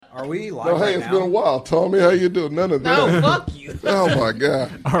Are we live No, hey, right it's now? been a while, Tommy. How you doing? None of that. No, fuck you. Oh my God.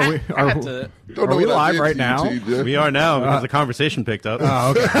 Are we live right now? We are now because the conversation picked up.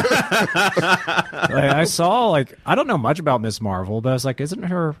 Oh, okay. I saw, I don't know much about Miss Marvel, but I was like, isn't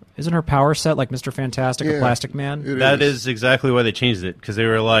her power set like Mr. Fantastic or Plastic Man? That is exactly why they changed it, because they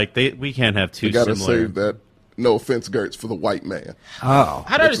were like, we can't have two You got to similar. save that. No offense, Gertz, for the white man. Oh.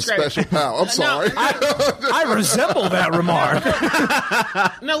 How do I It's a describe special it? power. I'm sorry. I resemble that remark.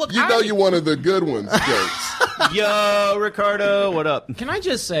 No, look, You know you're one of the good ones, Gertz. Yo, Ricardo, what up? Can I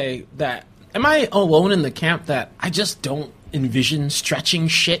just say that, am I alone in the camp that I just don't envision stretching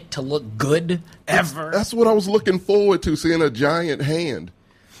shit to look good ever? That's what I was looking forward to, seeing a giant hand.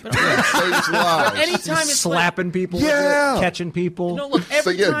 Saves lives. Anytime it's slapping people, Yeah. with it, catching people. No, look, every So,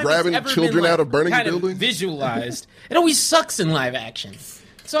 yeah, time grabbing it's ever children been, out of burning kind buildings? visualized, it always sucks in live action.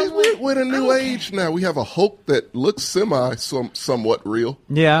 So I'm We're in a new age now. We have a Hulk that looks somewhat real.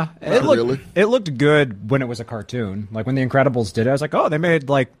 Yeah, Not really. It looked good when it was a cartoon. Like when The Incredibles did it, I was like, oh, they made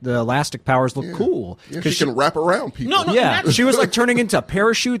the elastic powers look cool. Yeah, she can wrap around people. No, Yeah, she was turning into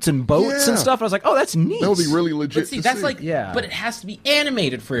parachutes and boats and Yeah. stuff. I was like, oh, that's neat. That would be really legit. But see, to that's see. but it has to be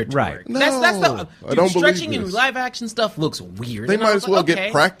animated for it to Right. work. No, that's the I don't stretching believe in this. live action stuff looks weird. They And I might was as well like, okay.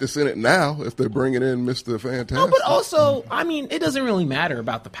 get practice in it now if they're bringing in Mr. Fantastic. No, but also, I mean, it doesn't really matter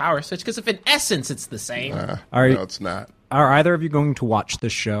about the power switch because if in essence it's the same. Are no, it's not. Are either of you going to watch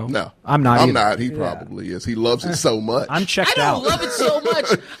this show? No, I'm not. I'm either. not. He probably is. He loves it so much. I'm checked I out. don't love it so much.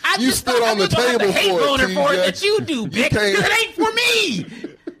 I You just stood don't on the have table hate for it, boner for it TJ. that you do, Vic. came- Because it ain't for me.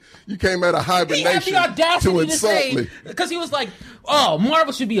 You came out of He had hibernation the audacity to to insult say, me. because he was like, oh,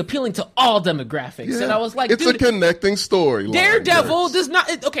 Marvel should be appealing to all demographics. Yeah. And I was like, it's dude, a connecting story. Daredevil does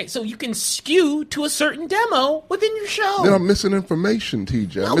not. Okay, so you can skew to a certain demo within your show. Then I'm missing information,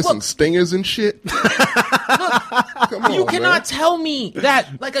 TJ. I'm missing look. stingers and shit. Come on, You cannot man. tell me that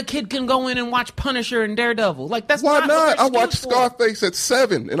a kid can go in and watch Punisher and Daredevil. That's Why not. not? What they're I watched skilled for. Scarface at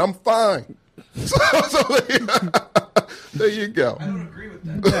 7, and I'm fine. There you go.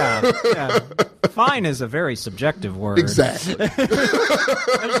 Yeah. Fine is a very subjective word. Exactly. It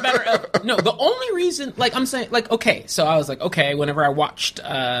was better. No, the only reason, I'm saying, okay, so I was like, okay, whenever I watched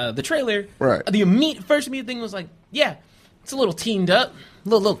the trailer, Right. the first immediate thing was like, yeah, it's a little teened up,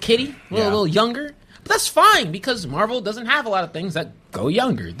 little kitty, a little younger. But that's fine because Marvel doesn't have a lot of things that go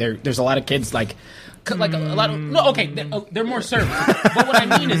younger. There's a lot of kids a lot of they're more serviceable. But what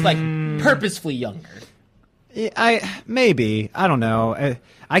I mean is purposefully younger. I don't know.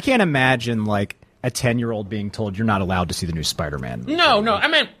 I can't imagine a 10-year-old being told you're not allowed to see the new Spider-Man. No, I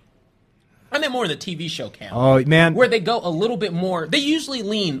meant more in the TV show camp. Oh man, Where they go a little bit more. They usually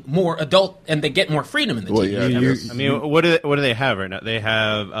lean more adult, and they get more freedom in the TV yeah, camp. I mean, what do they have right now? They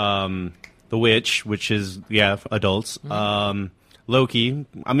have The Witch, which is adults. Loki.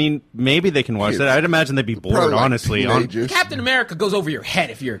 I mean, maybe they can watch that. I'd imagine they'd be bored, Probably honestly. teenagers. Captain America goes over your head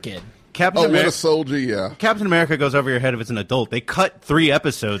if you're a kid. Captain Winter America. Soldier, yeah. Captain America goes over your head if it's an adult. They cut 3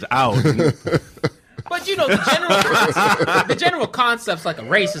 episodes out. But the general concept's like a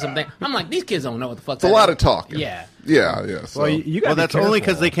racism thing. I'm like, these kids don't know what the fuck. It's a lot of talking. Yeah. Yeah. So well, you gotta be That's only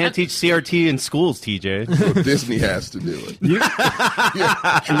because careful. they can't teach CRT in schools, TJ. Disney has to do it.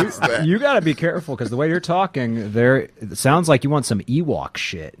 You got to be careful because the way you're talking, it sounds like you want some Ewok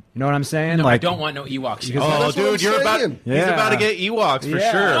shit. You know what I'm saying? No, I don't want no Ewoks. That's what I'm Dude, you're about. saying. He's Yeah. about to get Ewoks for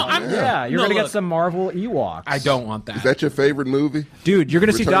Yeah. sure. No, You're No, gonna get look. some Marvel Ewoks. I don't want that. Is that your favorite movie? Dude, you're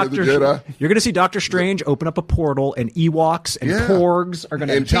gonna see Return of the Jedi? You're gonna see Doctor Strange open up a portal, and Ewoks and Yeah. Porgs are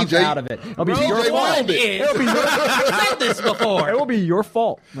gonna And jump TJ out of it. It'll be Rogue your TJ One fault. Wallace. is. It'll be your, I've said this before. it will be your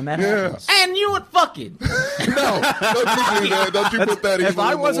fault when that happens. And you know what? Fuck it. No, don't you do that. Don't you put that If evil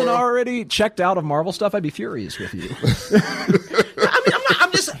I in the wasn't world. already checked out of Marvel stuff, I'd be furious with you. I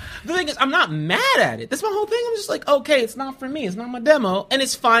mean, the thing is, I'm not mad at it. That's my whole thing. I'm just like, okay, it's not for me. It's not my demo. And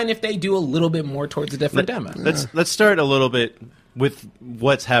it's fine if they do a little bit more towards a different demo. Let's start a little bit with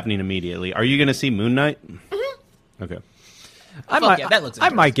what's happening immediately. Are you going to see Moon Knight? Mm-hmm. Okay. That looks I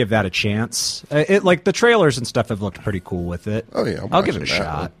might give that a chance. The trailers and stuff have looked pretty cool with it. Oh, yeah, I'm I'll give it a watching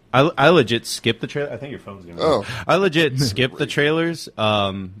that shot. I legit skipped the trailer. I think your phone's going to Oh. I legit skipped the trailers,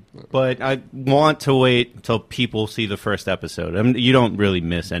 but I want to wait until people see the first episode. I mean, you don't really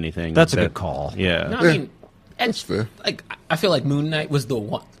miss anything. That's a good call. Yeah. No, I mean, That's fair. I feel like Moon Knight was the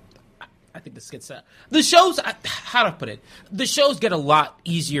one. I think this gets the shows. How to put it? The shows get a lot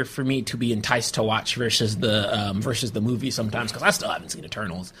easier for me to be enticed to watch versus the movie sometimes because I still haven't seen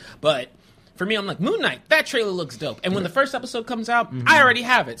Eternals. But for me, I'm like, Moon Knight, that trailer looks dope. And when the first episode comes out, I already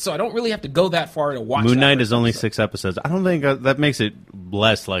have it, so I don't really have to go that far to watch. Moon Knight is only 6 episodes. I don't think that makes it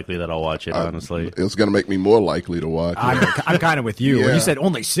less likely that I'll watch it. Honestly, it's going to make me more likely to watch. I'm kind of with you. Yeah. When you said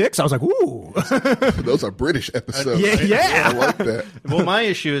only 6, I was like, ooh. Those are British episodes. Yeah. I like that. well, my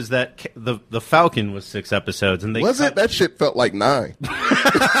issue is that the Falcon was 6 episodes, and they Was it? That shit felt like 9. It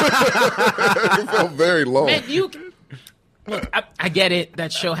felt very long. Man, look, I get it.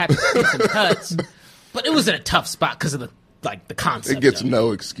 That show had to do some cuts, but it was in a tough spot because of the concept. It gets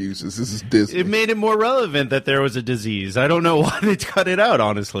no excuses. This is Disney. It made it more relevant that there was a disease. I don't know why they cut it out,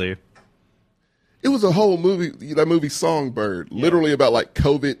 honestly. It was a whole movie, that movie Songbird, literally about like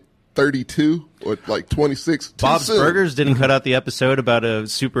COVID-32 or like 26. Bob's Burgers didn't cut out the episode about a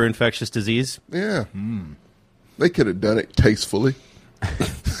super infectious disease. Yeah. They could have done it tastefully.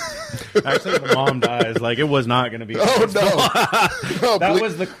 Actually, the mom dies. Like, it was not going to be. Oh, no. That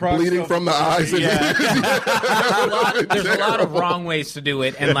was the crux. Bleeding from the eyes. Yeah. There's a lot of wrong ways to do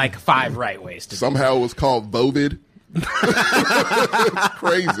it and like 5 right ways to do it. Somehow it was called Vovid. It's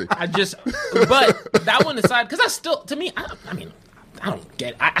crazy. But that one aside, because I still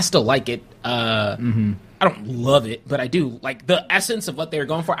like it. I don't love it, but I do like the essence of what they're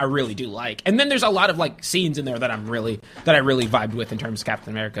going for. I really do like. And then there's a lot of like scenes in there that I really vibed with in terms of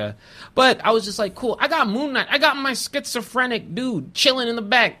Captain America. But I was just like, cool. I got Moon Knight. I got my schizophrenic dude chilling in the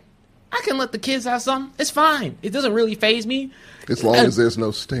back. I can let the kids have something. It's fine. It doesn't really faze me. As long as there's no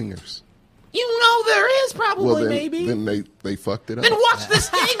stingers. You know there is probably, maybe. Then they fucked it up. Then watch the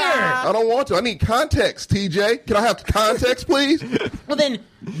stinger. I don't want to. I need context, TJ. Can I have context, please? Well, then,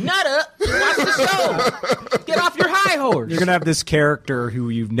 nut up and watch the show. Get off your high horse. You're going to have this character who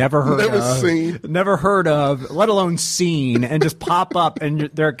you've never heard of. Never heard of, let alone seen, and just pop up, and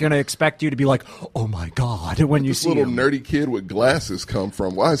they're going to expect you to be like, oh, my God, when you see him. This little nerdy kid with glasses come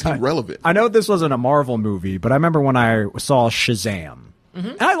from? Why is he relevant? I know this wasn't a Marvel movie, but I remember when I saw Shazam.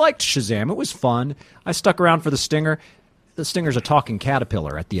 And I liked Shazam. It was fun. I stuck around for the stinger. The stinger's a talking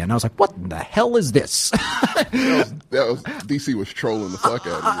caterpillar at the end. I was like, what the hell is this? DC was trolling the fuck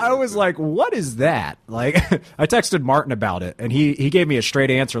out of me. I was like, what is that? Like, I texted Martin about it, and he gave me a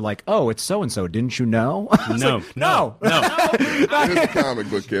straight answer like, oh, it's so-and-so. Didn't you know? No. It's a comic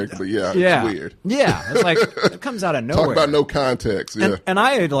book character, but it's weird. Yeah. It's like, it comes out of nowhere. Talk about no context, yeah. And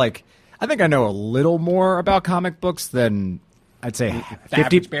I think I know a little more about comic books than... I'd say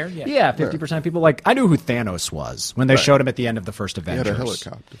 50%. 50% of people. Like, I knew who Thanos was when they showed him at the end of the first Avengers. He had a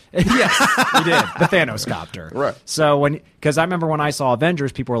helicopter. Yes, he did. The Thanos copter. Right. So because I remember when I saw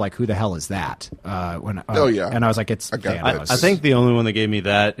Avengers, people were like, "Who the hell is that?" And I was like, "It's Thanos." I think the only one that gave me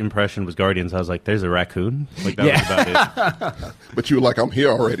that impression was Guardians. I was like, "There's a raccoon." Like that was about it. But you were like, "I'm here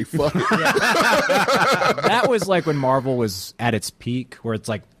already." Fuck it. That was like when Marvel was at its peak, where it's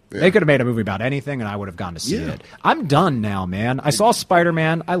like. Yeah. They could have made a movie about anything, and I would have gone to see it. I'm done now, man. I saw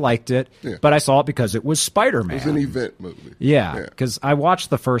Spider-Man. I liked it, but I saw it because it was Spider-Man. It was an event movie. Yeah, because I watched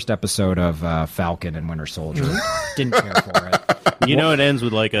the first episode of Falcon and Winter Soldier. Didn't care for it. You know, it ends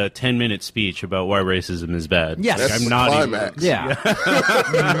with like a 10-minute speech about why racism is bad. Yes, that's I'm not climax. Yeah.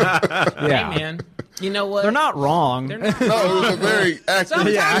 Hey, man. You know what? They're not wrong. No, it was a very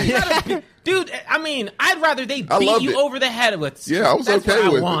active. Dude, I mean, I'd rather they beat you over the head with. Yeah, I was okay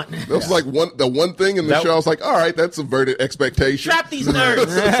with it. That was like the one thing in the show. I was like, all right, that's subverted expectation. Trap these nerds.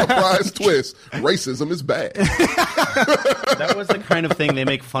 Surprise twist. Racism is bad. That was the kind of thing they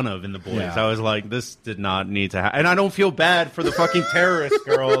make fun of in The Boys. Yeah. I was like, this did not need to happen. And I don't feel bad for the fucking terrorist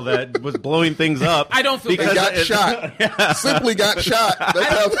girl that was blowing things up. I don't feel bad. Got shot. Yeah. Simply got shot.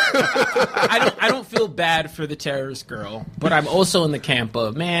 I don't feel bad for the terrorist girl, but I'm also in the camp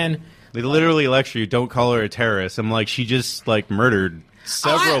of, man... They literally lecture you, don't call her a terrorist. I'm like, she just, like, murdered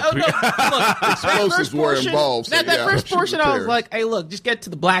several people. Explosives were involved. So that first portion, I was like, hey, look, just get to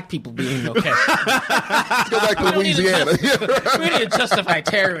the black people being okay. Let's go back to Louisiana. We need to justify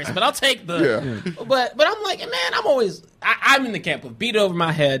terrorists, but I'll take the... Yeah. But I'm like, man, I'm in the camp of beat over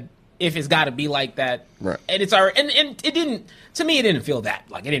my head if it's got to be like that. Right. And it's already... And it didn't... To me, it didn't feel that.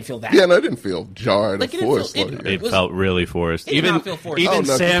 Like, it didn't feel that. Yeah, no, it didn't feel jarred like, or forced. It felt really forced. It did not feel forced. Even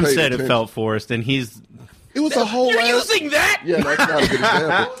Sam said it felt forced, and he's... It was a whole... You're using that? Yeah, that's not a good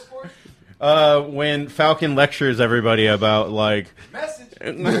example. When Falcon lectures everybody about, like... Message.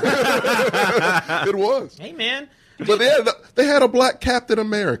 It was. Hey, man. But they had a black Captain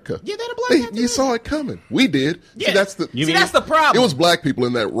America. Yeah, they had a black Captain America. You saw it coming. We did. Yeah. See, that's the problem. It was black people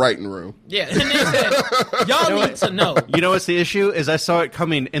in that writing room. Yeah, and they said, y'all need to know. You know what's the issue? Is I saw it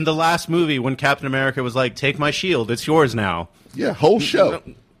coming in the last movie when Captain America was like, take my shield, it's yours now. Yeah, whole show.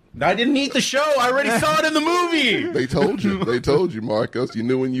 I didn't eat the show. I already saw it in the movie. They told you. They told you, Marcus. You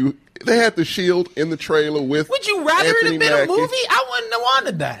knew when you. They had the shield in the trailer with. Would you rather Anthony it have been Mackie. a movie? I wouldn't have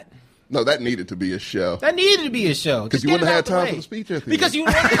wanted that. No, that needed to be a show. That needed to be a show. Because you wouldn't have had time for the speech at the Because end. you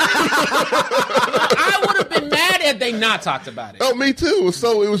I would have been mad had they not talked about it. Oh, me too.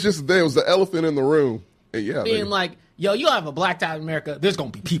 So it was just there. It was the elephant in the room. And yeah. Being like, yo, you have a blacked out America. There's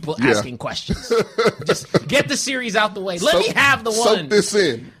going to be people Yeah. asking questions. Just get the series out the way. Let me have the one. Soak this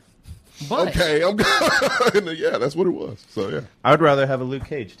in. But Okay, I'm good. Yeah, that's what it was. So, yeah. I would rather have a Luke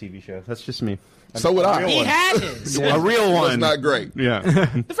Cage TV show. That's just me. So would I. he had his. A real It was one. not great. Yeah.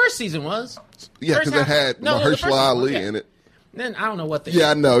 The first season was. Yeah, First because it half- had no, the first Mahershala one, Ali yeah. in it. Then I don't know what they. Yeah,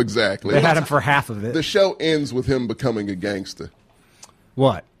 I know, exactly. They had him for half of it. The show ends with him becoming a gangster.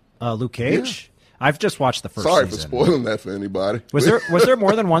 What? Luke Cage? I've just watched the first Sorry season. for spoiling that for anybody. Was there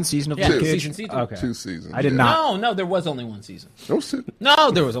more than one season of Yeah, Luke Cage? season. Okay. 2 seasons. I did yeah. not. No, there was only one season. No,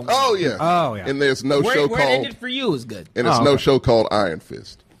 No, there was only. Oh, one. yeah. Oh, yeah. And there's no Where, show where it called... ended for you is good. And it's Oh, no okay. show called Iron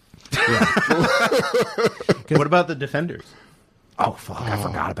Fist. What about the Defenders? Oh, fuck. I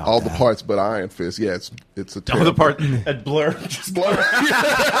forgot about All that. the parts but Iron Fist. Yeah, it's a Oh, terrible... the part at Blur. Just Like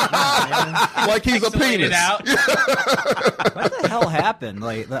he's a Pixelated penis. out. What the hell happened?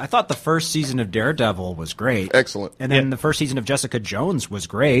 Like, I thought the first season of Daredevil was great. Excellent. And then Yeah. the first season of Jessica Jones was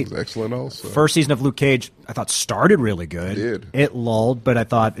great. Excellent also. First season of Luke Cage, I thought started really good. It did. It lulled, but I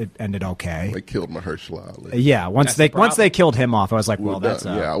thought it ended okay. They killed Mahershala Ali. Yeah, once That's the once they killed him off, I was like, We were well, that's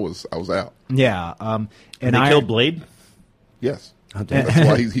done. Yeah, I was out. yeah. And And they killed Blade? Yes. That's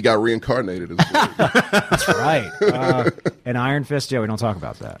why he got reincarnated as Blade. That's right. And Iron Fist, yeah, we don't talk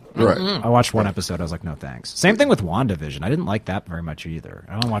about that. Right. I watched one episode. I was like, no, thanks. Same thing with WandaVision. I didn't like that very much either.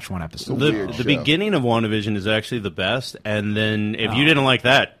 I only watched one episode. Weird The show. beginning of WandaVision is actually the best, and then if you didn't like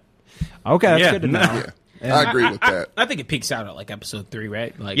that, Okay, that's Yeah. good to know. Yeah. I agree with that. I think it peaks out at like episode 3,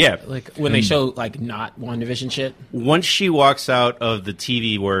 right? Like, Yeah. like when they show like not WandaVision shit. once she walks out of the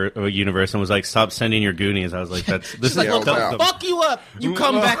TV universe and was like, "Stop sending your Goonies," I was like, "This She's is like, Yeah, look, I was out. fuck you up. You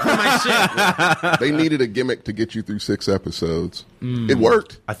come back for my shit. They needed a gimmick to get you through 6 episodes. It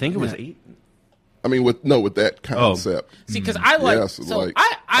worked. I think it was 8. I mean, with that concept. See, because I like. Yes, so like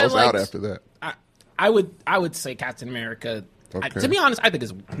I was liked, out after that. I would say Captain America. Okay. To be honest, I think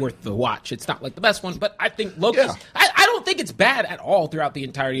it's worth the watch. It's not like the best one, but I think Loki. Yeah. I don't think it's bad at all throughout the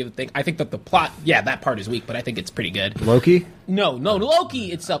entirety of the thing. I think that the plot, that part is weak, but I think it's pretty good. Loki? No,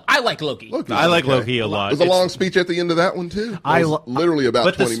 Loki itself. I like Loki. Loki I was like okay. Loki a lot. There's a It's- long speech at the end of that one too. I It was lo- literally about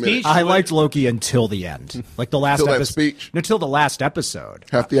but the 20 minutes. speech- I liked Loki until the end. Like the last Till that episode. speech? Until the last episode.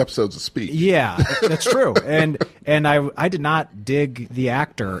 Half the episode's a speech. Yeah, that's true. And I did not dig the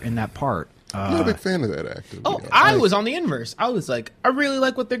actor in that part. I'm not a big fan of that actor. Oh, Yeah. I was on the inverse. I was like, I really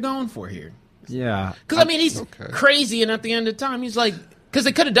like what they're going for here. Yeah. Because I mean, he's Okay. crazy, and at the end of the time, he's like, because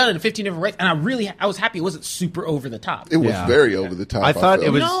they could have done it in 15 different ways, and I was happy it wasn't super over the top. It was Yeah. very over the top. I thought felt. it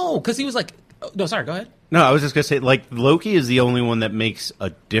was- No, because he was like, no, sorry, go ahead. No, I was just gonna say, like, Loki is the only one that makes a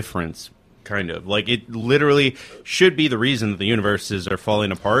difference. Kind of like it literally should be the reason that the universes are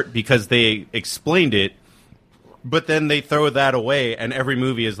falling apart because they explained it. But then they throw that away, and every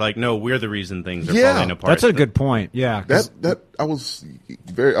movie is like, "No, we're the reason things are Yeah, falling apart." That's a good point. Yeah. 'cause that I was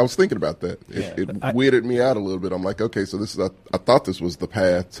thinking about that. It weirded me out a little bit. I'm like, okay, so this is I thought this was the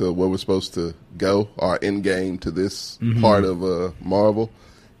path to where we're supposed to go, our end game to this part of Marvel.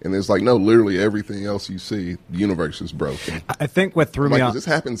 And it's like, no, literally everything else you see, the universe is broken. I think what threw me Like, off. does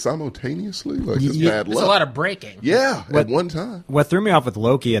this happen simultaneously? Like, it's Yeah, bad There's luck. a lot of breaking. Yeah, at one time. What threw me off with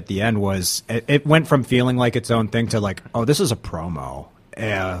Loki at the end was it went from feeling like its own thing to like, oh, this is a promo.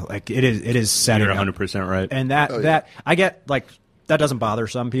 Yeah, like it is setting You're up. 100% right. And that I get like that doesn't bother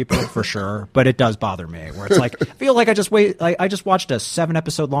some people for sure, but it does bother me. Where it's like I feel like I just watched a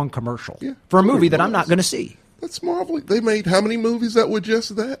 7-episode long commercial Yeah, for a that's what movie it that I'm not was. going to see. That's Marvel. They made how many movies that were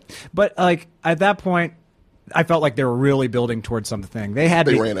just that? But like at that point, I felt like they were really building towards something. They had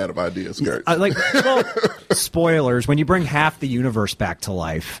They to, ran out of ideas. Gert. well, spoilers. When you bring half the universe back to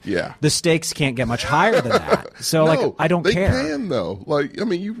life, Yeah. the stakes can't get much higher than that. So like, I don't they care. can though. Like, I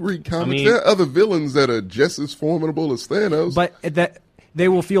mean, you read comics. mean- there are other villains that are just as formidable as Thanos. But that they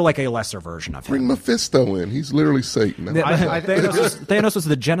will feel like a lesser version of Bring him. Mephisto in. He's literally Satan. Thanos was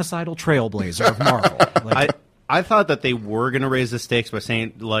the genocidal trailblazer of Marvel. Like, I thought that they were going to raise the stakes by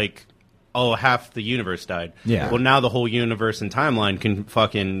saying, like, oh, half the universe died. Yeah. Well, now the whole universe and timeline can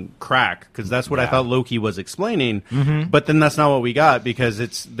fucking crack, because that's what I thought Loki was explaining. Mm-hmm. But then that's not what we got, because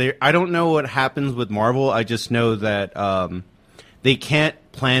it's there. I don't know what happens with Marvel. I just know that they can't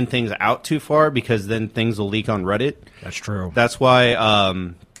plan things out too far, because then things will leak on Reddit. that's true. That's why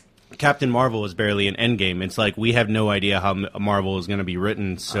Captain Marvel is barely an Endgame. It's like we have no idea how Marvel is going to be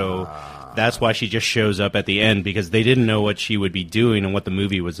written, so that's why she just shows up at the end, because they didn't know what she would be doing and what the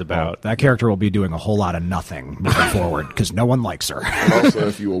movie was about. That character will be doing a whole lot of nothing moving forward because no one likes her. And also,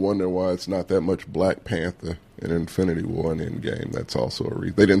 if you were wondering why it's not that much Black Panther in Infinity War and Endgame, that's also a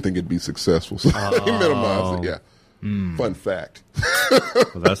reason. They didn't think it'd be successful, so they minimized it. Yeah. Fun fact.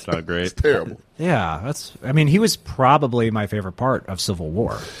 Well, that's not great. It's terrible. Yeah, he was probably my favorite part of Civil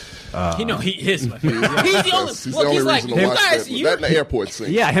War. He is my favorite. He's the only. He's Look, the he's only like, reason to you watch guys, that in the airport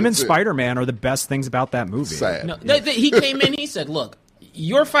scene. Yeah, him and That's it. Spider-Man are the best things about that movie. Sad. No, he came in. He said, "Look,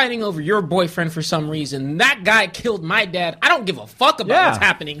 you're fighting over your boyfriend for some reason. That guy killed my dad. I don't give a fuck about what's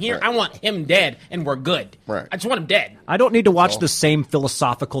happening here. Right. I want him dead, and we're good. Right. I just want him dead." I don't need to watch the same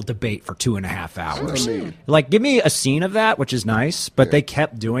philosophical debate for 2.5 hours. I mean, Like, give me a scene of that, which is nice, but they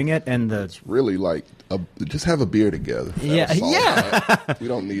kept doing it, and it's really like just have a beer together. We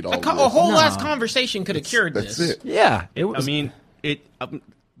don't need all A this. whole last conversation could have cured That's this. it. yeah, it was. I mean,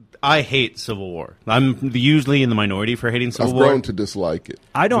 I hate Civil War. I'm usually in the minority for hating Civil I've War. grown to dislike it.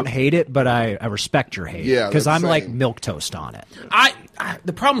 I don't hate it, but I respect your hate. Yeah, because I'm same. like milquetoast on it.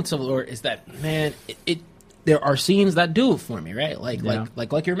 The problem with Civil War is that, man, there are scenes that do it for me, right? Like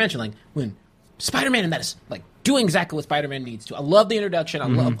you were mentioning, like when Spider-Man and that is like doing exactly what Spider-Man needs to. I love the introduction.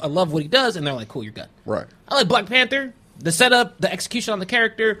 I love what he does, and they're like, cool, you're good. Right. I like Black Panther, the setup, the execution on the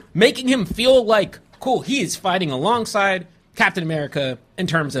character, making him feel like, cool, he is fighting alongside Captain America in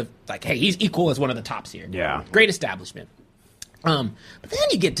terms of like, hey, he's equal as one of the tops here. Yeah. Great establishment. But then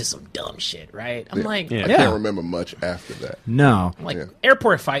you get to some dumb shit, right? I'm like, I can't remember much after that. No.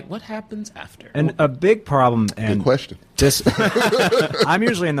 airport fight, what happens after? And a big problem, and Good question. this, I'm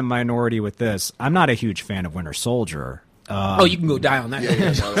usually in the minority with this. I'm not a huge fan of Winter Soldier. You can go die on that.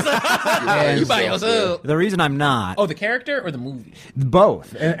 You by yourself. The reason I'm not, Oh, the character or the movie?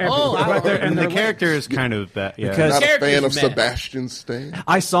 both. And the character is kind of bad. Yeah. Because- Not a fan character's of mad. Sebastian Stan.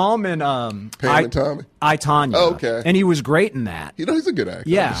 I saw him in Pam and Tommy. I, Tonya. Oh, okay. And he was great in that. You know, he's a good actor.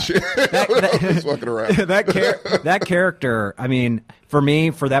 Yeah. He's fucking around. that character, I mean, for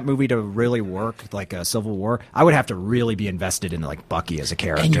me, for that movie to really work, like a Civil War, I would have to really be invested in like Bucky as a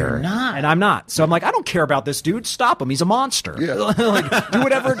character. And you're not. And I'm not. So I'm like, I don't care about this dude. Stop him. He's a monster. Yeah. Like, do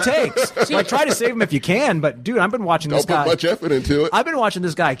whatever it takes. Like, try to save him if you can. But dude, I've been watching this Don't guy. put much effort into it. I've been watching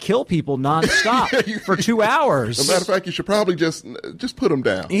this guy kill people nonstop for 2 hours. As a matter of fact, you should probably just put him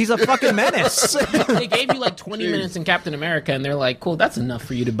down. He's a fucking menace. They gave you like 20 minutes in Captain America, and they're like, cool, that's enough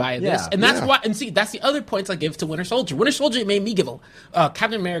for you to buy this. Yeah. And that's why, and see, that's the other points I give to Winter Soldier. Winter Soldier made me give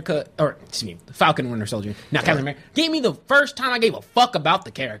Captain America, or excuse me, Falcon Winter Soldier, not Captain America, gave me the first time I gave a fuck about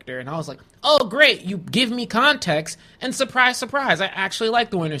the character. And I was like, oh, great, you give me context, and surprise, surprise, I actually like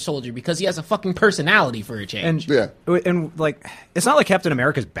the Winter Soldier because he has a fucking personality for a change. And like, it's not like Captain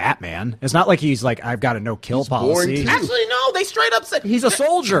America's Batman. It's not like he's like, I've got a no-kill policy. boring, too. Actually, no, they straight up said He's a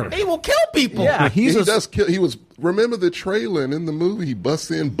soldier. They will kill people. Yeah, He does kill. He was. Remember the trailer and in the movie? He busts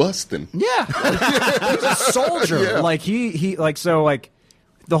in busting. Yeah, he's a soldier. Yeah. Like he like so like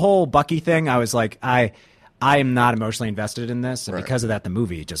the whole Bucky thing. I was like, I am not emotionally invested in this, and because of that, the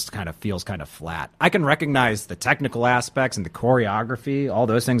movie just kind of feels kind of flat. I can recognize the technical aspects and the choreography; all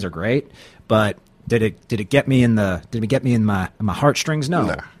those things are great. But did it get me in my heartstrings? No,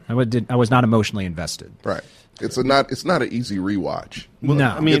 Nah. I was not emotionally invested. Right. It's not an easy rewatch. No.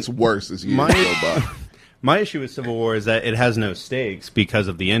 I mean, It's worse as years go by. My issue with Civil War is that it has no stakes because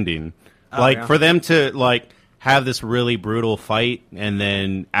of the ending. For them to like have this really brutal fight, and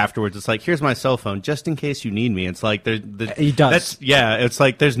then afterwards it's like, here's my cell phone just in case you need me. It's like He does. It's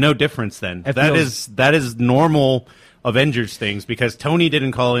like there's no difference then. That is normal Avengers things because Tony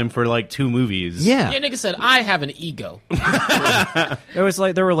didn't call him for like 2 movies. Yeah, Nigga said, I have an ego. it was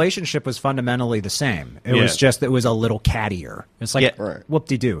like their relationship was fundamentally the same. It was just it was a little cattier. It's like Right.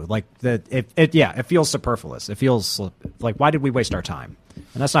 whoop-de-doo. Like it feels superfluous. It feels like why did we waste our time?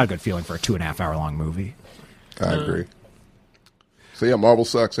 And that's not a good feeling for a 2.5 hour long movie. I agree. So yeah, Marvel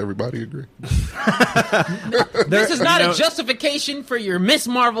sucks. Everybody agree. This is not a justification for your Miss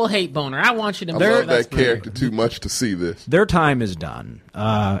Marvel hate boner. I want you to I know love that's that character too much to see this. Their time is done.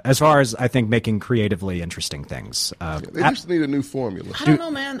 As far as I think making creatively interesting things. They just need a new formula. I don't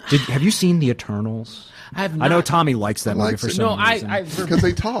know, man. Have you seen the Eternals? I have I know not. Tommy likes that movie likes for it. some No, reason. Because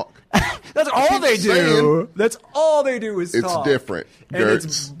they talk. That's all they do. saying. That's all they do is It's talk. different, And it's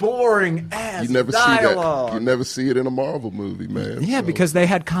Gertz. boring ass You never dialogue. see that. You never see it in a Marvel movie, man. Yeah, So- because they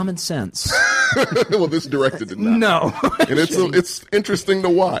had common sense. well, this director did not. No. And it's interesting to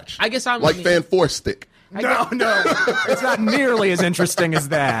watch. I guess I'm like Fan Four Stick. No, it's not nearly as interesting as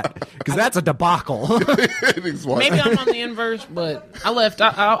that because that's a debacle. Maybe I'm on the inverse, but I left.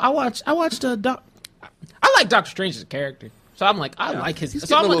 I watched. I like Doctor Strange as a character, so I'm like, I like his. He's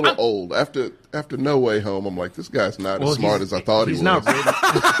so getting I'm a little old. After No Way Home, I'm like, this guy's not as smart as I thought he was.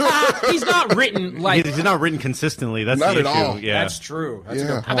 He's not written like he's not written consistently. That's not the at issue. all. Yeah, That's true. That's a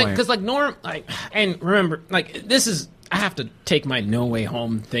good I point. think because like Norm, like, and remember, like this is. I have to take my No Way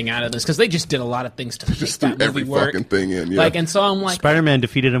Home thing out of this because they just did a lot of things to make Just that threw movie every work. fucking thing in. Yeah. Like, and so I'm like, Spider-Man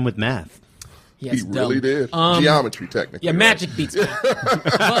defeated him with math. yeah, he it's really dumb. did. Geometry, technically. Yeah, right? magic beats math.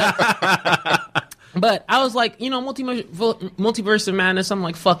 But I was like, multiverse of madness. I'm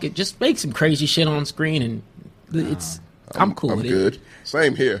like, fuck it, just make some crazy shit on screen, and I'm cool with good. it.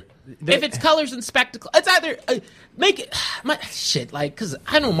 Same here. If it's colors and spectacle, it's either make it shit like because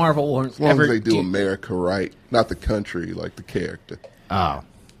I know Marvel won't As long ever as they do America right, not the country, like the character. Oh.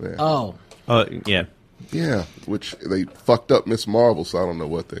 Yeah. Yeah. Yeah, which they fucked up Miss Marvel, so I don't know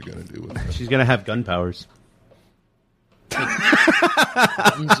what they're going to do with that. She's gonna have gun powers.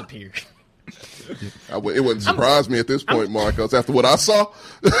 disappear. It wouldn't surprise me at this point, Marcos, after what I saw.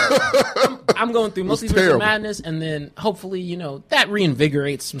 I'm going through Multiverse of terrible. Madness, and then hopefully, that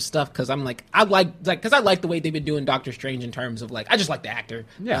reinvigorates some stuff because I'm like, I like the way they've been doing Doctor Strange in terms of like, I just like the actor.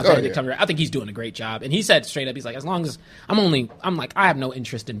 Yeah. Benedict Cumberbatch. I think he's doing a great job, and he said straight up, he's like, as long as I'm like, I have no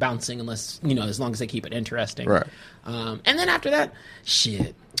interest in bouncing unless as long as they keep it interesting. Right. And then after that,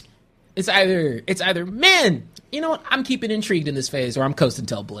 shit, it's either man, you know what, I'm keeping intrigued in this phase, or I'm coasting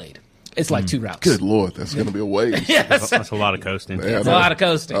till Blade. It's like two routes. Good Lord, that's going to be a waste. Yes. That's a lot of coasting. Yeah, It's a lot of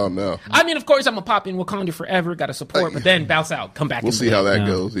coasting. Oh, no. I mean, of course, I'm going to pop in Wakanda forever. Got to support, but then bounce out. Come back. We'll see how that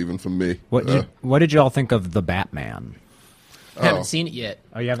goes, even for me. What did y'all think of the Batman? Haven't seen it yet.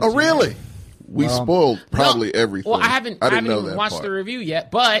 Oh, you haven't Oh, seen really? it? We spoiled probably No. everything. Well, I haven't know even that watched part. the review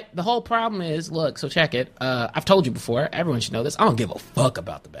yet. But the whole problem is, look, so check it. I've told you before. Everyone should know this. I don't give a fuck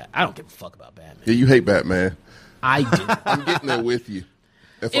about the Bat. I don't give a fuck about Batman. Yeah, you hate Batman. I do. I'm getting there with you.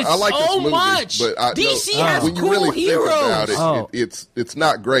 It's I like so this movie, much. but DC has when you cool really heroes. Think about it, it's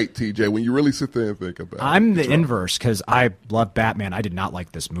not great, TJ. When you really sit there and think about it, I'm the inverse because I love Batman. I did not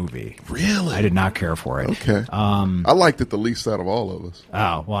like this movie. Really? I did not care for it. Okay. I liked it the least out of all of us.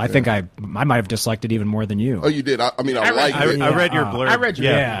 Oh, well, I think I might have disliked it even more than you. Oh, you did? I mean, I liked it. I read your blurb. I read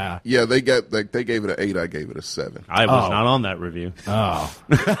your Yeah. Yeah, they gave it an 8. I gave it a 7. I was not on that review. Oh.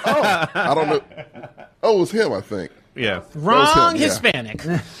 I don't know. Oh, it was him, I think. Yeah. Wrong yeah. Hispanic.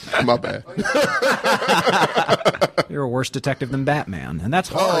 My bad. You're a worse detective than Batman, and that's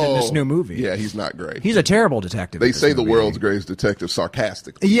hard in this new movie. Yeah, he's not great. He's a terrible detective. They in this say the movie. world's greatest detective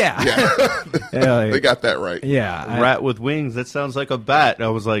sarcastically. Yeah. They got that right. Yeah. Rat with wings. That sounds like a bat. I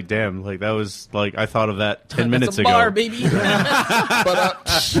was like, damn. Like that was like I thought of that 10 minutes That's a bar, ago. baby.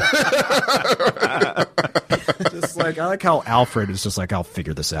 Just like I like how Alfred is just like, I'll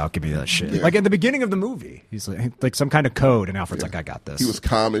figure this out. Give me that shit. Like at the beginning of the movie, he's like some kind of code, and Alfred's like, I got this. He was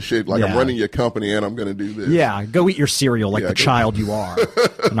calm as shit. Like, I'm running your company, and I'm going to do this. Yeah, go eat your cereal like Yeah, the go- child you are.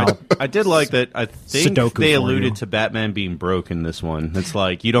 And I did like that. I think Sudoku they for alluded you. to Batman being broke in this one. It's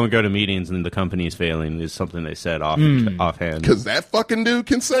like you don't go to meetings and the company's failing. Is something they said offhand. Because that fucking dude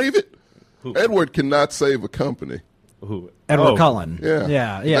can save it. Edward cannot save a company. Who? Edward Cullen. Yeah.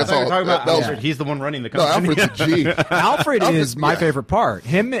 Yeah. That's all. You're talking about that was- Alfred. He's the one running the No, company. Alfred's a G. Alfred is my yeah. favorite part.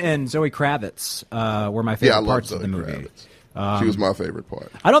 Him and Zoe Kravitz were my Yeah, I favorite love parts Zoe of the movie. Kravitz. She was my favorite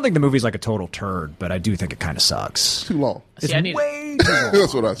part. I don't think the movie's like a total turd, but I do think it kind of sucks. Too long. See, I need, Way too long.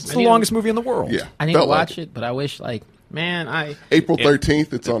 That's what I It's the said. longest movie in the world. Yeah. I need to Felt like watch it, but I wish, man, April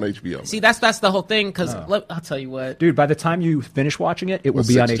 13th, it's on HBO. see that's the whole thing. Because I'll tell you what, Dude, by the time you finish watching it, it will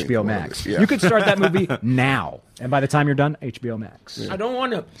be on 16th, HBO one of Max. it, yeah. You could start that movie now, and by the time you're done, HBO Max. I don't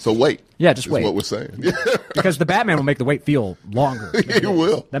want to. So wait. Yeah, just is wait. what we're saying. Because the Batman will make the wait feel longer. He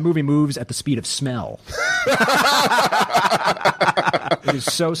will. That movie moves at the speed of smell. It is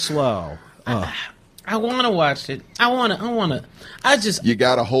so slow. Ugh. I want to watch it. I want to. I just. You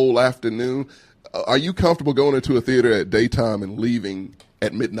got a whole afternoon. Are you comfortable going into a theater at daytime and leaving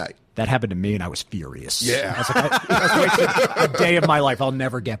at midnight? That happened to me, and I was furious. Yeah. I was like, I wasted a day of my life I'll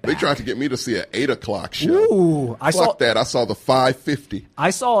never get back. They tried to get me to see an 8 o'clock show. Ooh, Fuck that. I saw the 5:50.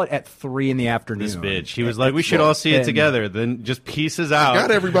 I saw it at 3 in the afternoon. This bitch. He was like, we should all see it And- together. Then just pieces out.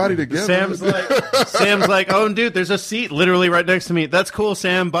 Got everybody together. Sam's like, oh, dude, there's a seat literally right next to me. That's cool,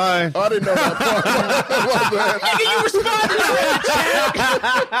 Sam. Bye. I didn't know that part. Nigga, you responded.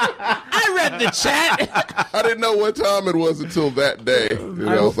 I read the chat. I didn't know what time it was until that day. And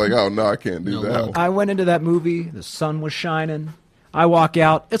I was like, oh, no, I can't do that one. I went into that movie. The sun was shining. I walk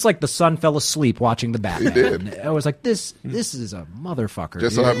out. It's like the son fell asleep watching the Batman. He did. I was like, this is a motherfucker.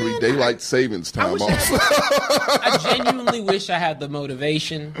 Just so happened to be daylight savings time also. I genuinely wish I had the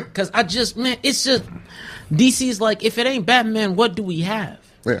motivation because it's just DC's like, if it ain't Batman, what do we have?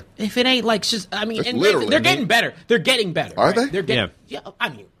 Yeah. If it ain't like just, I mean, and literally, they're getting better. They're getting better. Are right? they? They're getting, yeah. I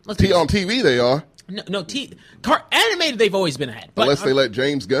mean, on TV they are. Animated they've always been ahead. But unless they let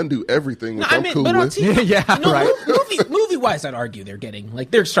James Gunn do everything, which I'm cool with. Yeah, right. Movie wise, I'd argue they're getting like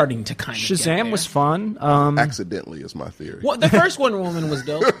they're starting to kind of. Shazam was fun. Accidentally is my theory. Well, the first Wonder Woman was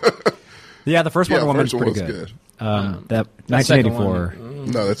dope. Yeah, the first Wonder Woman was pretty good. That 1984.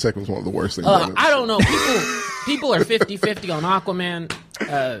 No, that second was one of the worst things. I don't know. People are 50-50 on Aquaman.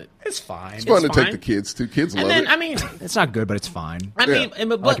 It's fine. It's fun to take the kids to. Kids love it. I mean, it's not good, but it's fine. I mean,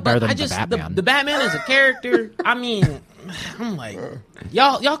 but I just the Batman as a character. I mean, I'm like,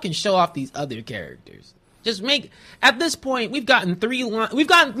 y'all can show off these other characters. Just make at this point we've gotten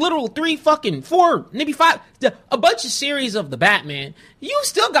literal 3 fucking 4 maybe 5 a bunch of series of the Batman. You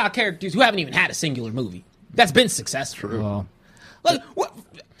still got characters who haven't even had a singular movie that's been successful. True. Well, like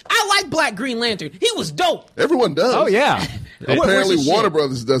I like Black Green Lantern. He was dope. Everyone does. oh yeah. Apparently Warner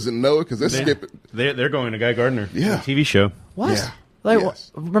Brothers doesn't know it because they're skipping. They're going to Guy Gardner. Yeah. TV show. What? Yeah. Like,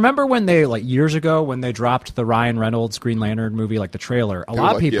 Yes. remember when they years ago when they dropped the Ryan Reynolds Green Lantern movie, like the trailer? A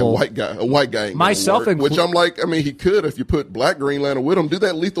lot of people, a white guy, ain't myself gonna work, which inclu- I'm like, I mean, he could if you put Black Green Lantern with him. Do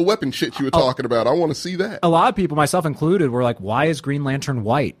that Lethal Weapon shit you were talking about. I want to see that. a lot of people, myself included, were like, "Why is Green Lantern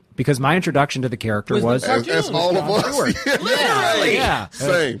white?" Because my introduction to the character was As all of us. Literally. yeah,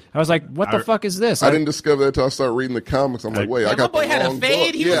 Same. I was like, "What the fuck is this?" I didn't discover that until I started reading the comics. I'm like, wait, I My got boy the had a wrong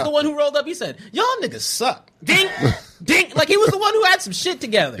fade. book. He was the one who rolled up. He said, "Y'all niggas suck." Ding, ding. Like he was the one who had some shit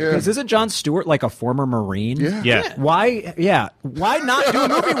together. Yeah. Because isn't Jon Stewart like a former Marine? Yeah. Yeah. Why? Yeah. Why not do a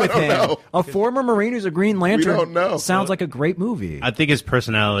movie with him? know. A former Marine who's a Green Lantern. don't know. Sounds like a great movie. I think his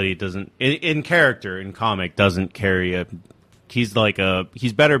personality doesn't, in character, in comic, doesn't carry a. He's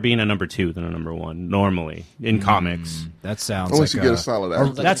better being a number 2 than a number 1 normally in comics. That sounds Unless like you get a solid or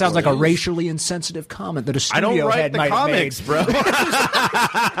actor. that sounds like a racially insensitive comment that a I don't studio write head the might comics, have made.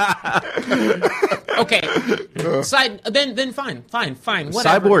 bro. Okay. Then fine.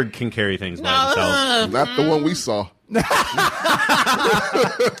 Whatever. Cyborg can carry things by himself. Not the one we saw.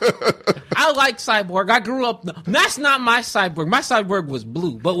 I like Cyborg. I grew up. That's not my Cyborg. My Cyborg was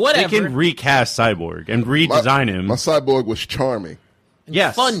blue, but They whatever. can recast Cyborg and redesign him. My cyborg was charming.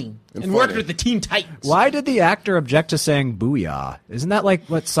 Yes. funny and worked with the Teen Titans. Why did the actor object to saying "booyah"? Isn't that like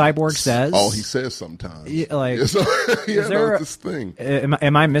what Cyborg says? All he says sometimes. Yeah, like, Yeah, so, yeah, there that's this thing.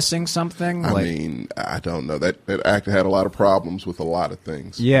 Am I missing something? I mean, I don't know. That actor had a lot of problems with a lot of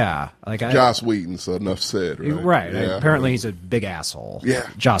things. yeah, like Joss Whedon, so enough said. Right. right. Yeah. Apparently, he's a big asshole. Yeah.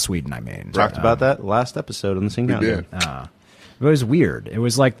 Joss Whedon. I mean, Talked about that last episode on the Sing We Countdown. did. it was weird. It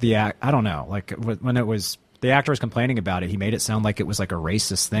was like I don't know, like when it was. The actor was complaining about it. He made it sound like it was like a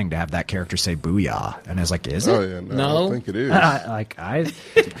racist thing to have that character say "booyah," and I was like, "Is it?" Oh yeah, no, I don't think it is. I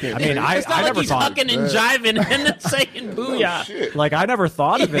mean, I It's not never like he's thought. hucking and jiving and then saying "booyah." Shit. Like I never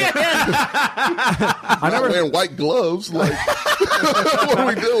thought of it. I'm not wearing white gloves. Like, what are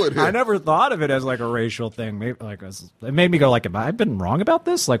we doing here? I never thought of it as like a racial thing. Maybe like it made me go like, "Have I been wrong about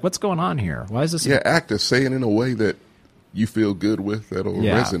this? Like, what's going on here? Why is this?" Yeah, actors say it in a way that you feel good with, that'll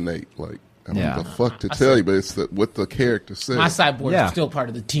Yeah. resonate. Like, I don't Yeah. know the fuck to tell you, but it's what the character says. My Cyborg Yeah. is still part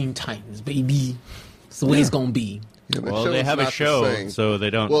of the Teen Titans, baby. It's the way it's gonna be. Yeah, that Well, show's they have a not the show, same. so they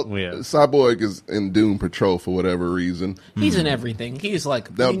don't. Well, yeah. Cyborg is in Doom Patrol for whatever reason. He's in everything. He's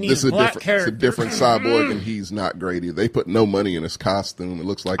like, Now, we need this a is black it's a character. different Cyborg, and he's not great either. They put no money in his costume. It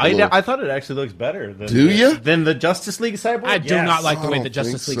looks like a I little, thought it actually looks better. Than, Do ya? Than the Justice League Cyborg? I do Yes. not like the I way don't the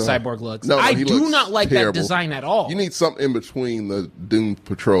Justice think League so. Cyborg looks. No, I he do looks not like terrible. that design at all. You need something in between the Doom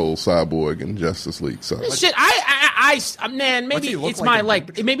Patrol Cyborg and Justice League Cyborg. Shit, man, maybe he look it's like my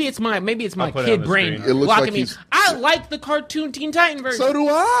in maybe it's my I'll put it on kid the brain screen. It looks blocking like me. he's- I like the cartoon Teen Titan version. So do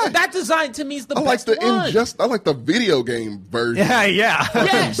I. That design to me is the I like best the one. I like the video game version. yeah.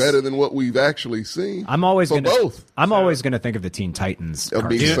 Yes. Better than what we've actually seen. I'm always So gonna. both. I'm always gonna think of the Teen Titans. It'll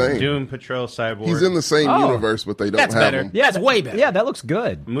be cartoon. the same. Doom Patrol Cyborg. He's in the same Oh. universe, but they don't That's have better. him. Yeah, it's way better. Yeah, that looks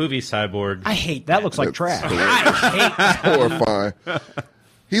good. movie Cyborg. I hate That looks like That's trash. I hate Horrifying.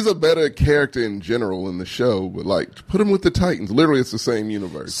 He's a better character in general in the show, but like put him with the Titans. Literally, it's the same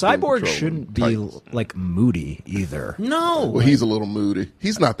universe. Doom Cyborg Patrol shouldn't and be Titans. like moody either. No. Well, he's a little moody.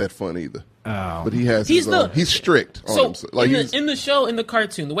 He's not that fun either. But he's strict on himself. Like in the show, in the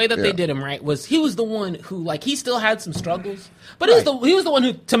cartoon, the way that they did him, right, was he was the one who, like, he still had some struggles, but he was the one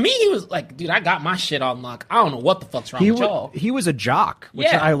who, to me, he was like, dude, I got my shit on lock. I don't know what the fuck's wrong with y'all. He was a jock,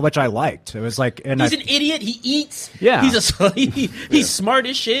 which I liked. It was like, and he's an idiot. He eats. Yeah, he's smart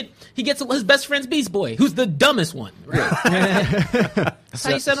as shit. He gets his best friend's Beast Boy, who's the dumbest one. Right? That's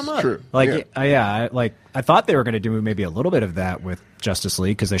how you set him up. True. Like, I thought they were going to do maybe a little bit of that with Justice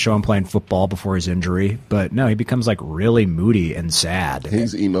League because they show him playing football before his injury, but no, he becomes like really moody and sad.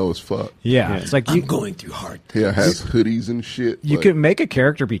 He's emo as fuck. Yeah, it's like I'm going through hard. Yeah, has hoodies and shit. You can make a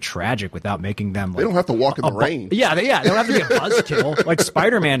character be tragic without making them. Like, they don't have to walk in the rain. Yeah, they don't have to be a buzzkill. Like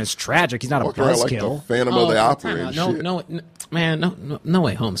Spider-Man is tragic. He's not a buzzkill. Like the Phantom of the Opera and shit. No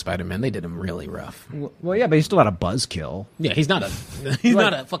Way Home Spider-Man. They did him really rough. Well, yeah, but he's still not a buzzkill. Yeah, he's not a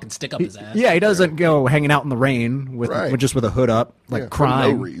fucking stick up his ass. Yeah, he doesn't go hanging out in the rain with just with a hood up, like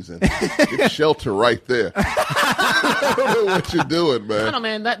crying. For no reason. It's shelter right there. I don't know what you're doing, man. I don't know,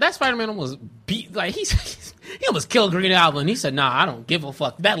 man. That Spider-Man almost beat, like, he almost killed Green Goblin. He said, "Nah, I don't give a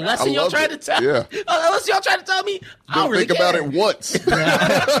fuck." That lesson y'all tried to tell, unless y'all tried to tell me, I don't really think care. about it once.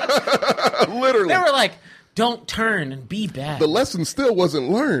 Literally, they were like, "Don't turn and be bad." The lesson still wasn't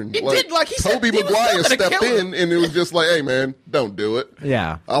learned. It did, like he said. Tobey Maguire stepped in, and it was just like, "Hey, man, don't do it."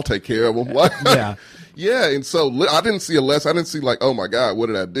 Yeah, I'll take care of him. Like, yeah, and so I didn't see a lesson. I didn't see like, oh my God, what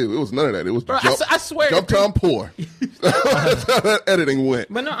did I do? It was none of that. It was I swear, jump Tom poor. That's how that editing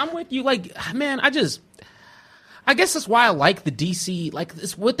went. But no, I'm with you. Like, man, I guess that's why I like the DC. Like,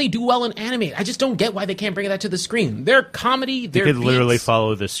 it's what they do well in anime. I just don't get why they can't bring that to the screen. Their comedy, their could literally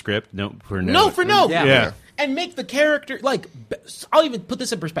follow the script note for note. Note for note. Yeah. And make the character, like, I'll even put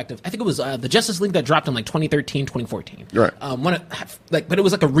this in perspective. I think it was the Justice League that dropped in like 2013, 2014. Right. But it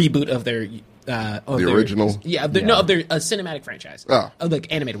was like a reboot of their original. Yeah, of their cinematic franchise.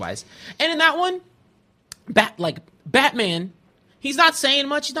 Like animated wise. And in that one, Batman, he's not saying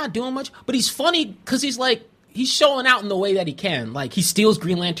much, he's not doing much, but he's funny because he's showing out in the way that he can. Like, he steals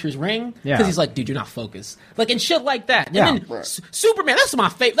Green Lantern's ring because he's like, dude, you're not focused. Like, and shit like that. Yeah. And then Superman,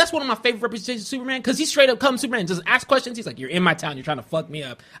 that's one of my favorite representations of Superman because he straight up comes Superman, doesn't ask questions. He's like, you're in my town, you're trying to fuck me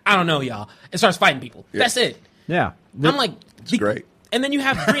up. I don't know, y'all. And starts fighting people. Yeah. That's it. Yeah. I'm like, it's great. And then you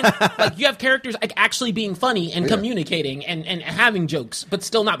have you have characters like actually being funny and communicating and having jokes, but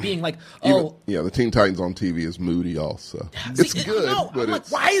still not being like, the Teen Titans on TV is moody also. It's good, but I'm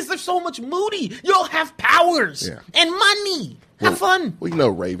like, why is there so much moody? Y'all have powers and money. Have fun. Well, you know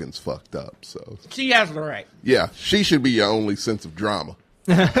Raven's fucked up, so she has the right. Yeah, she should be your only sense of drama.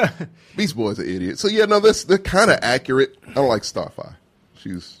 Beast Boy's an idiot. So they're kind of accurate. I don't like Starfire.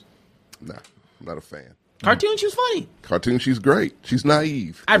 I'm not a fan. Cartoon, she was funny. Cartoon, she's great. She's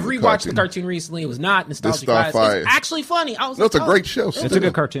naive. I've rewatched the cartoon recently. It was not nostalgic. It's actually funny. It's a great show. It's a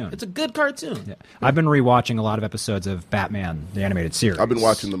good cartoon. It's a good cartoon. Yeah. I've been rewatching a lot of episodes of Batman, the animated series. I've been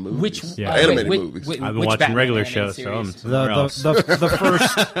watching the movies. Animated movies. I've been watching regular shows. So the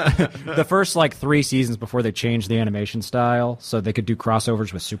first like 3 seasons before they changed the animation style, so they could do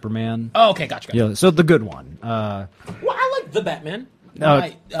crossovers with Superman. Oh, okay, gotcha. Yeah, so the good one. Well, I like the Batman.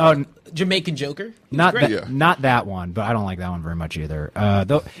 Jamaican Joker. Not that one, but I don't like that one very much either.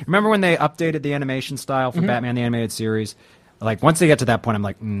 Remember when they updated the animation style for Batman the Animated Series? Like, once they get to that point, I'm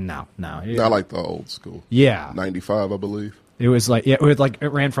like, no. I like the old school. Yeah. 95, I believe. It was like, it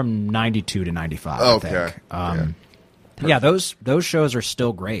ran from 92 to 95, okay. I think. Yeah, those shows are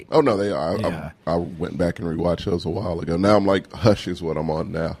still great. Oh, no, they are. I went back and rewatched those a while ago. Now I'm like, Hush is what I'm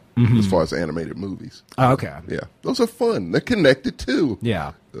on now, as far as animated movies. Oh, okay. Yeah, those are fun. They're connected, too.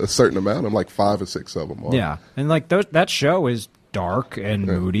 Yeah. A certain amount. I'm like 5 or 6 of them. Yeah, and like that show is dark and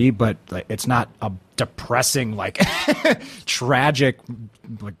moody, but like, it's not a depressing, like, tragic,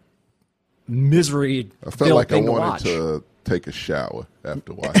 like, misery. I felt like I wanted to take a shower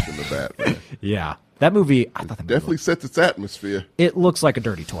after watching the Batman. Yeah. That movie, I thought definitely sets its atmosphere. It looks like a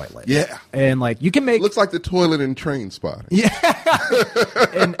dirty toilet. Yeah. And like you can make looks like the toilet in Train Spotting. Yeah.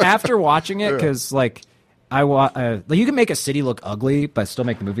 And after watching it, because like you can make a city look ugly, but still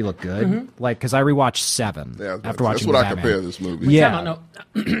make the movie look good. Like, because I rewatched 7 after watching. That's what I compare this movie. Yeah.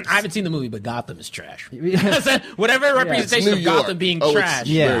 I haven't seen the movie, but Gotham is trash. Whatever representation of Gotham being trash.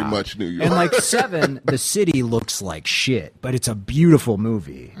 It's very much New York. And like 7, the city looks like shit, but it's a beautiful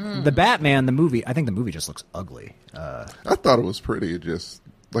movie. The Batman, the movie, I think the movie just looks ugly. I thought it was pretty. It just,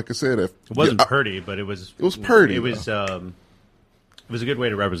 like I said, it wasn't pretty, but it was. It was pretty. It was. It was a good way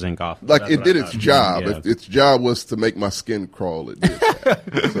to represent Gotham. Like, it did its job. Yeah. If its job was to make my skin crawl, it did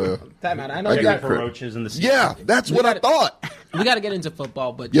that. So, I know you got roaches in the sea. Yeah, that's what I thought. We got to get into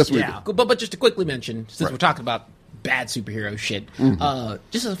football, but yes, we do. But just to quickly mention, since we're talking about bad superhero shit.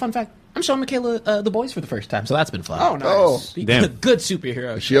 Just as a fun fact, I'm showing Michaela The Boys for the first time, so that's been fun. Oh, nice. Oh, Damn. Good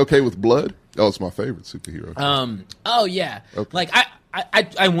superhero. is she okay with blood? Oh, it's my favorite superhero. Oh yeah. Okay. Like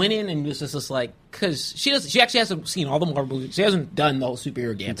I went in and was just like, because she actually hasn't seen all the Marvel movies. She hasn't done the whole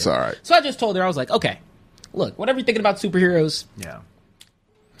superhero gambit. It's all right. So I just told her, I was like, okay, look, whatever you're thinking about superheroes, Yeah.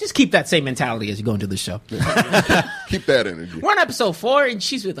 just keep that same mentality as you go into the show. Keep that energy. We're on episode 4, and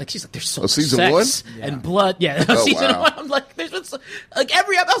she's like, there's so much season sex 1? and blood. Yeah, Oh, season wow. 1. I'm like, there's been like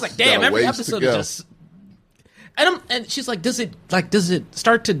every episode. I was like, damn, got a every ways to episode go. is just. And she's like, does it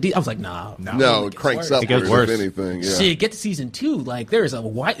start to? I was like, no, No, it cranks worse. up. It gets If worse. anything, yeah. Shit, get to season 2. Like, there's a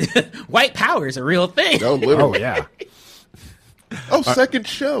white power is a real thing. No, Oh, literally. yeah. Oh, second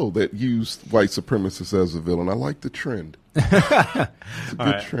show that used white supremacists as a villain. I like the trend. It's a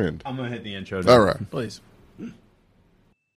good trend. I'm gonna hit the intro. All right. Please.